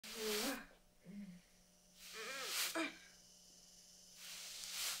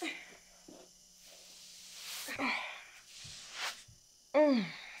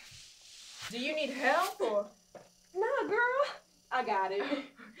Do you need help or? Nah, girl. I got it.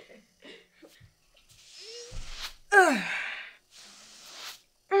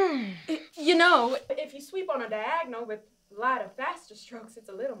 You know, if you sweep on a diagonal with lighter, faster strokes, it's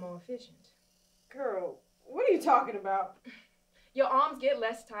a little more efficient. Girl, what are you talking about? Your arms get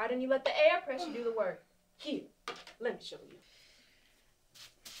less tired and you let the air pressure do the work. Here, let me show you.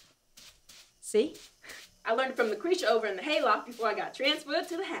 See? I learned it from the creature over in the hayloft before I got transferred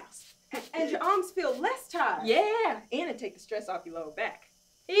to the house. And your arms feel less tired. Yeah, and it takes the stress off your lower back.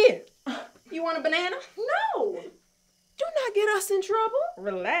 Here, you want a banana? No! Do not get us in trouble.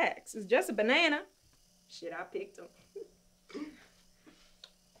 Relax, it's just a banana. Shit, I picked them.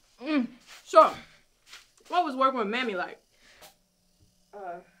 So, what was working with Mammy like?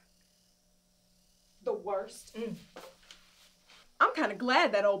 The worst. I'm kind of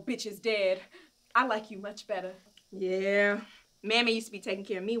glad that old bitch is dead. I like you much better. Yeah, Mammy used to be taking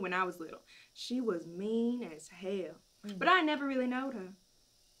care of me when I was little. She was mean as hell, but I never really knowed her.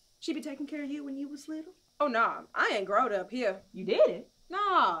 She be taking care of you when you was little? Oh, nah, I ain't growed up here. You did?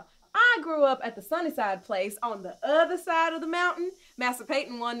 Nah, I grew up at the Sunnyside place on the other side of the mountain. Master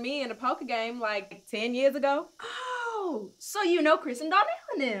Peyton won me in a poker game like 10 years ago. Oh, so you know Chris and Donnell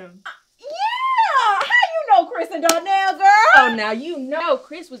and them. Yeah! How you know Chris and Donnell, girl? Oh, now you know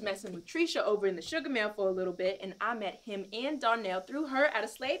Chris was messing with Treese over in the sugar mill for a little bit, and I met him and Donnell through her at a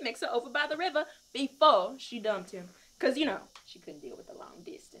slave mixer over by the river before she dumped him. Because, you know, she couldn't deal with the long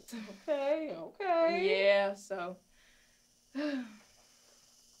distance. Okay, okay. Yeah, so...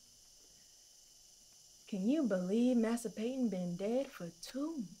 Can you believe Master Peyton been dead for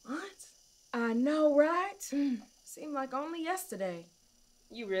 2 months? I know, right? Seemed like only yesterday.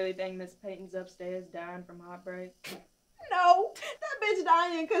 You really think Miss Peyton's upstairs dying from heartbreak? No, that bitch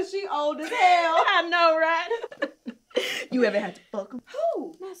dying because she old as hell. I know, right? You ever had to fuck him?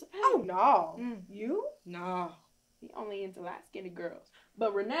 Who? Master Peyton. Oh, no. You? No. He only into light-skinned girls.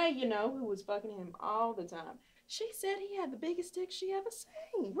 But Renee, you know, who was fucking him all the time, she said he had the biggest dick she ever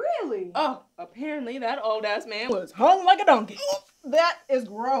seen. Really? Oh, apparently that old-ass man was hung like a donkey. That is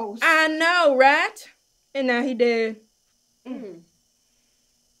gross. I know, right? And now he dead.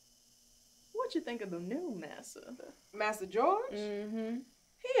 What you think of the new master? Master George? Mm-hmm.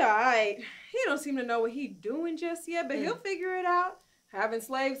 He alright. He don't seem to know what he doing just yet, but he'll figure it out. Having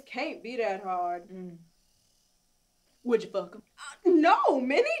slaves can't be that hard. Would you fuck him? No,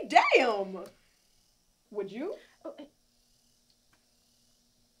 Minnie, damn. Would you?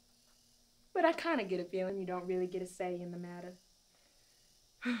 But I kind of get a feeling you don't really get a say in the matter.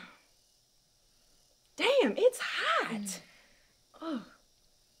 Damn, it's hot. Oh.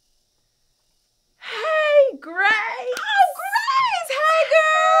 Hey, Grace. Oh, Grace. Hey,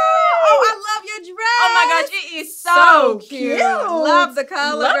 girl. Oh, I love your dress. Oh, my gosh, it is so cute. Love the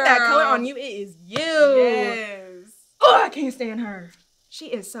color, Love girl. that color on you. It is you. Yes. Oh, I can't stand her. She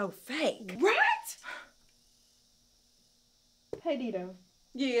is so fake. Right? Hey, Dito.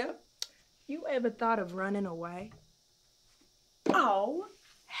 Yeah. You ever thought of running away? Oh,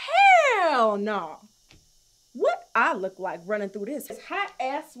 hell no. What I look like running through this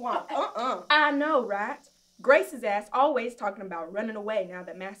hot-ass swamp? I know, right? Grace's ass always talking about running away now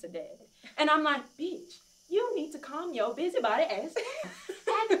that Master dead. And I'm like, bitch, you need to calm your busybody ass down.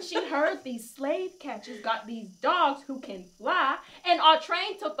 Hasn't she heard these slave catchers got these dogs who can fly and are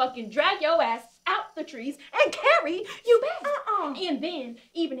trained to fucking drag your ass out the trees and carry you back? And then,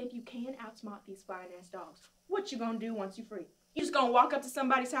 even if you can outsmart these flying-ass dogs, what you gonna do once you free? You just gonna walk up to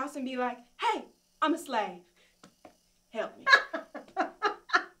somebody's house and be like, hey, I'm a slave. Help me.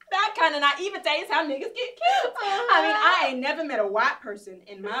 That kind of naivete is how niggas get killed. I mean, I ain't never met a white person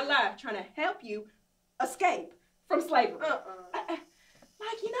in my life trying to help you escape from slavery.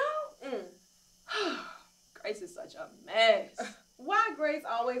 Like, you know? Grace is such a mess. Why Grace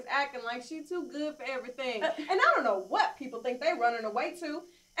always acting like she too good for everything? And I don't know what people think they running away to.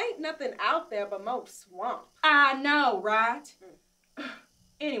 Ain't nothing out there but more swamp. I know, right?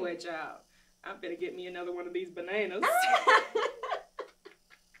 Anyway, child, I'm finna get me another one of these bananas.